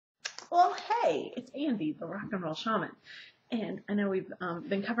Well, hey, it's Andy, the rock and roll shaman. And I know we've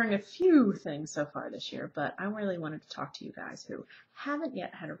been covering a few things so far this year, but I really wanted to talk to you guys who haven't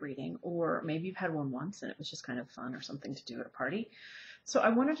yet had a reading, or maybe you've had one once and it was just kind of fun or something to do at a party. So I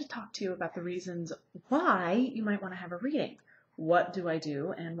wanted to talk to you about the reasons why you might want to have a reading. What do I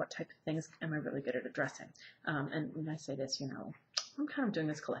do, and what type of things am I really good at addressing? And when I say this, I'm kind of doing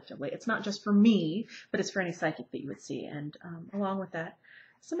this collectively. It's not just for me, but it's for any psychic that you would see. And along with that,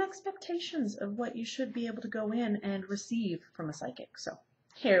 some expectations of what you should be able to go in and receive from a psychic. So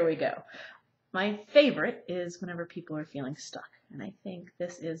here we go. My favorite is whenever people are feeling stuck. And I think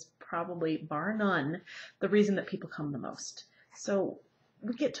this is probably, bar none, the reason that people come the most. So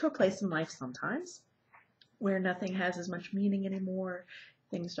we get to a place in life sometimes where nothing has as much meaning anymore,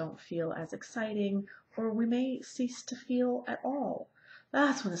 things don't feel as exciting, or we may cease to feel at all.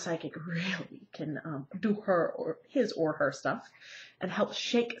 That's when the psychic really can do his or her stuff and help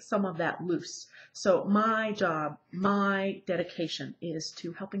shake some of that loose. So my job, my dedication is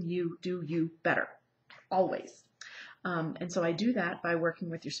to helping you do you better, always. And so I do that by working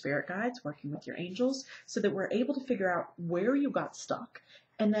with your spirit guides, working with your angels, so that we're able to figure out where you got stuck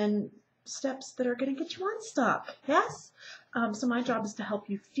and then steps that are going to get you unstuck. Yes? So my job is to help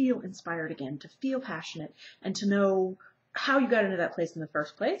you feel inspired again, to feel passionate, and to know how you got into that place in the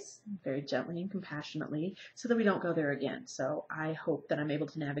first place, very gently and compassionately, so that we don't go there again. So I hope that I'm able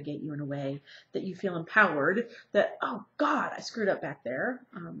to navigate you in a way that you feel empowered, that, oh God, I screwed up back there.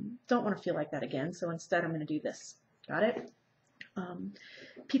 Don't want to feel like that again. So instead I'm going to do this. Got it?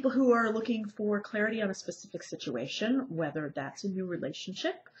 People who are looking for clarity on a specific situation, whether that's a new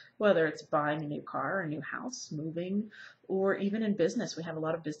relationship, whether it's buying a new car, a new house, moving, or even in business. We have a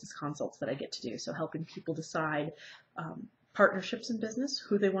lot of business consults that I get to do. So helping people decide partnerships in business,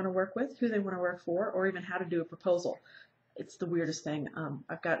 who they want to work with, who they want to work for, or even how to do a proposal. It's the weirdest thing.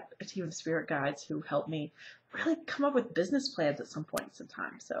 I've got a team of spirit guides who help me really come up with business plans at some point in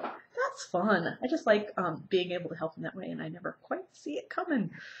time. So that's fun. I just like being able to help in that way, and I never quite see it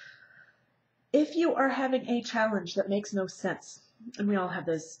coming. If you are having a challenge that makes no sense, and we all have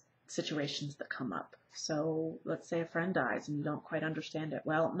those situations that come up. So let's say a friend dies and you don't quite understand it.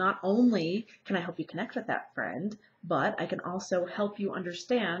 Well, not only can I help you connect with that friend, but I can also help you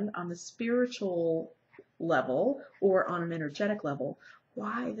understand on the spiritual level or on an energetic level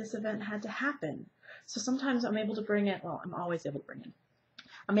why this event had to happen. So sometimes I'm able to bring in, well, I'm always able to bring in,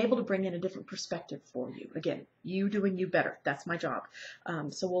 I'm able to bring in a different perspective for you. Again, you doing you better. That's my job.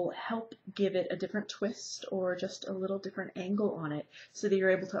 So we'll help give it a different twist or just a little different angle on it so that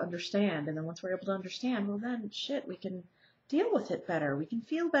you're able to understand. And then once we're able to understand, well then, shit, we can deal with it better. We can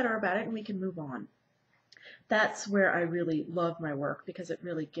feel better about it and we can move on. That's where I really love my work, because it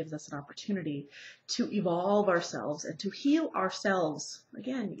really gives us an opportunity to evolve ourselves and to heal ourselves.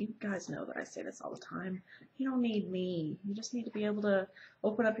 Again, you guys know that I say this all the time. You don't need me. You just need to be able to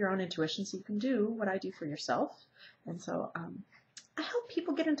open up your own intuition so you can do what I do for yourself. And so I help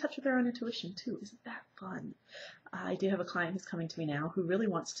people get in touch with their own intuition too. Isn't that fun? I do have a client who's coming to me now who really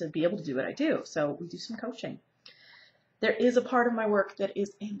wants to be able to do what I do. So we do some coaching. There is a part of my work that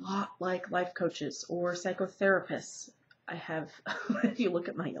is a lot like life coaches or psychotherapists. I have, if you look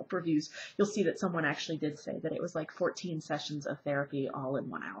at my Yelp reviews, you'll see that someone actually did say that it was like 14 sessions of therapy all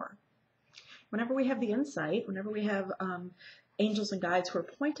in 1 hour. Whenever we have the insight, whenever we have angels and guides who are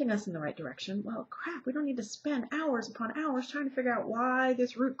pointing us in the right direction, well, crap, we don't need to spend hours upon hours trying to figure out why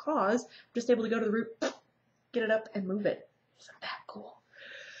this root cause. I'm just able to go to the root, get it up, and move it. Isn't that cool?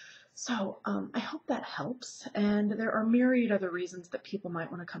 So I hope that helps, and there are myriad other reasons that people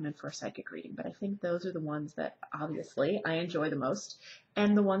might want to come in for a psychic reading, but I think those are the ones that obviously I enjoy the most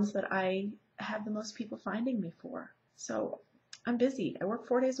and the ones that I have the most people finding me for. So I'm busy. I work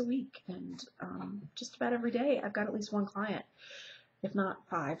 4 days a week, and just about every day I've got at least one client, if not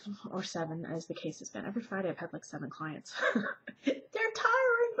 5 or 7 as the case has been. Every Friday I've had like 7 clients. They're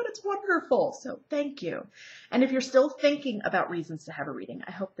tiring, but it's wonderful. So thank you. And if you're still thinking about reasons to have a reading,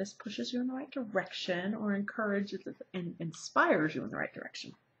 I hope this pushes you in the right direction or encourages and inspires you in the right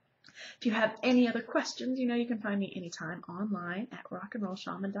direction. If you have any other questions, you can find me anytime online at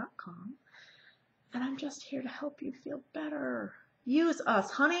rockandrollshaman.com. And I'm just here to help you feel better. Use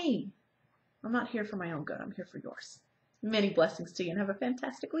us, honey. I'm not here for my own good. I'm here for yours. Many blessings to you, and have a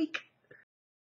fantastic week.